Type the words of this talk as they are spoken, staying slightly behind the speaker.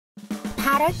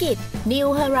ารกิจ New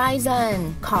Horizon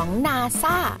ของนาซ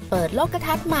าเปิดโลก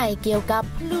ทัศน์ใหม่เกี่ยวกับ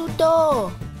พลูโต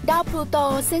ดาวพลูโต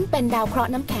ซึ่งเป็นดาวเคราะ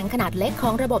ห์น้ำแข็งขนาดเล็กข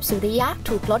องระบบสุริยะ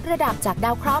ถูกลดระดับจากด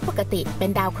าวเคราะห์ปกติเป็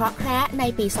นดาวเคราะห์แคระใน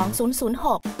ปี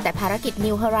 2006 แต่ภารกิจ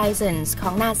New Horizons ข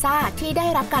องนาซาที่ได้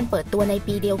รับการเปิดตัวใน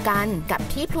ปีเดียวกันกับ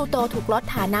ที่พลูโตถูกลด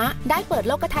ฐานะได้เปิดโ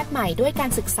ลกทัศน์ใหม่ด้วยกา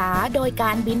รศึกษาโดยก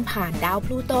ารบินผ่านดาวพ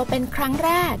ลูโตเป็นครั้งแร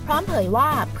กพร้อมเผยว่า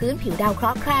พื้นผิวดาวเคร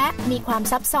าะห์แคระมีความ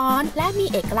ซับซ้อนและมี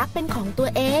เอกลักษณ์เป็นของตัว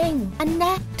เองอันแ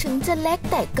น่ถึงจะเล็ก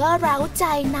แต่ก็เร้าใจ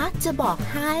นะจะบอก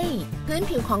ให้พื้น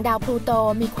ผิวของดาวพลูโต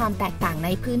มีความแตกต่างใน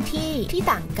พื้นที่ที่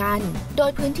ต่างกันโด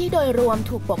ยพื้นที่โดยรวม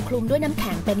ถูกปกคลุมด้วยน้ำแ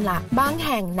ข็งเป็นหลักบางแ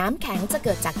ห่งน้ำแข็งจะเ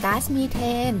กิดจากก๊าซมีเท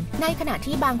นในขณะ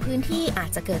ที่บางพื้นที่อาจ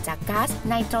จะเกิดจากก๊าซ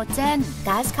ไนโตรเจน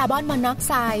ก๊าซคาร์บอนมอนอกไ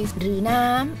ซด์หรือน้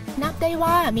ำนับได้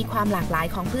ว่ามีความหลากหลาย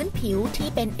ของพื้นผิวที่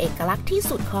เป็นเอกลักษณ์ที่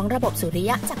สุดของระบบสุริ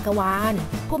ยะจักรวาล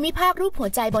ภูมิภาครูปหัว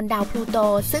ใจบนดาวพลูโต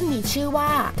ซึ่งมีชื่อว่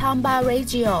า Tombaugh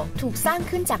Regio ถูกสร้าง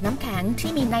ขึ้นจากน้ำแข็ง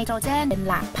ที่มีไนโตรเจนเป็น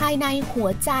หลักภายในหัว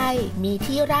ใจมี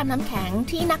ที่ราบน้ำแข็ง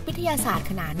ที่นักวิทยาศาสตร์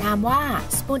ขนานนามว่า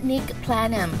Sputnik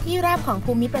Planum ที่ราบของ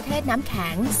ภูมิประเทศน้ำแข็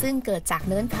งซึ่งเกิดจาก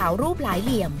เนินเขารูปหลายเห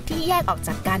ลี่ยมที่แยกออกจ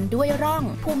ากกันด้วยร่อง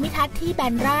ภูมิทัศน์ที่แบ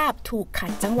นราบถูกขั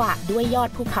ดจังหวะด้วยยอด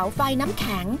ภูเขาไฟน้ำแ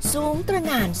ข็งสูงตระห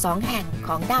ง่าน2แห่งข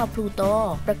องดาวพลูโต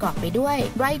ประกอบไปด้วย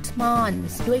Bright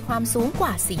Mons ด้วยความสูงก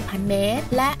ว่า 4,000 เมตร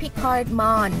และ Picard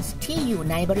Mons ที่อยู่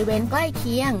ในบริเวณใกล้เ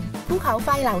คียงภูเขาไฟ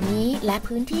เหล่านี้และ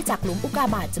พื้นที่จากหลุมอุกกา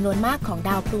บาตจำนวนมากของ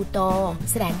ดาวพลูโต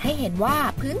แสดงให้เห็นว่า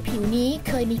พื้นผิวนี้เ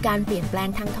คยมีการเปลี่ยนแปลง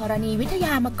ทางธรณีวิทย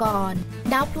ามาก่อน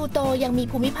ดาวพลูโตยังมี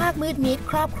ภูมิภาคมืดมิด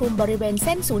ครอบคลุมบริเวณเ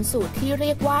ส้นศูนย์สูตรที่เรี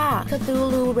ยกว่า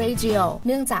Tombaugh Regio เ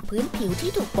นื่องจากพื้นผิว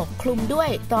ที่ถูกปกคลุมด้วย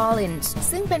Tholins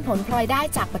ซึ่งเป็นผลพลอยได้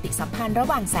จากปฏิสัมพันธ์ระ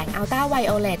หว่างแสงอัลตราไวโ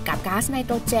อเลตกับก๊าซไนโ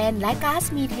ตรเจนและก๊าซ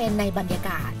มีเทนในบรรยา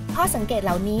กาศข้อสังเกตเห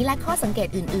ล่านี้และข้อสังเกต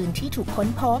อื่นๆที่ถูกค้น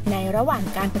พบในระหว่าง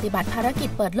การปฏิบัติภารกิจ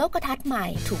เปิดโลกทัศน์ใหม่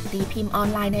ถูกตีพิมพ์ออน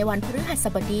ไลน์ในวันพฤหัส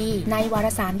บดีในวาร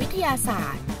สารวิทยาศา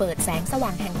สตร์เปิดแสงสว่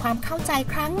างแห่งความเข้าใจ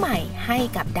ครั้งใหม่ให้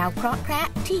กับดาวเคราะห์แคระ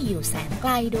ที่อยู่แสนไก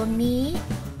ลดวงนี้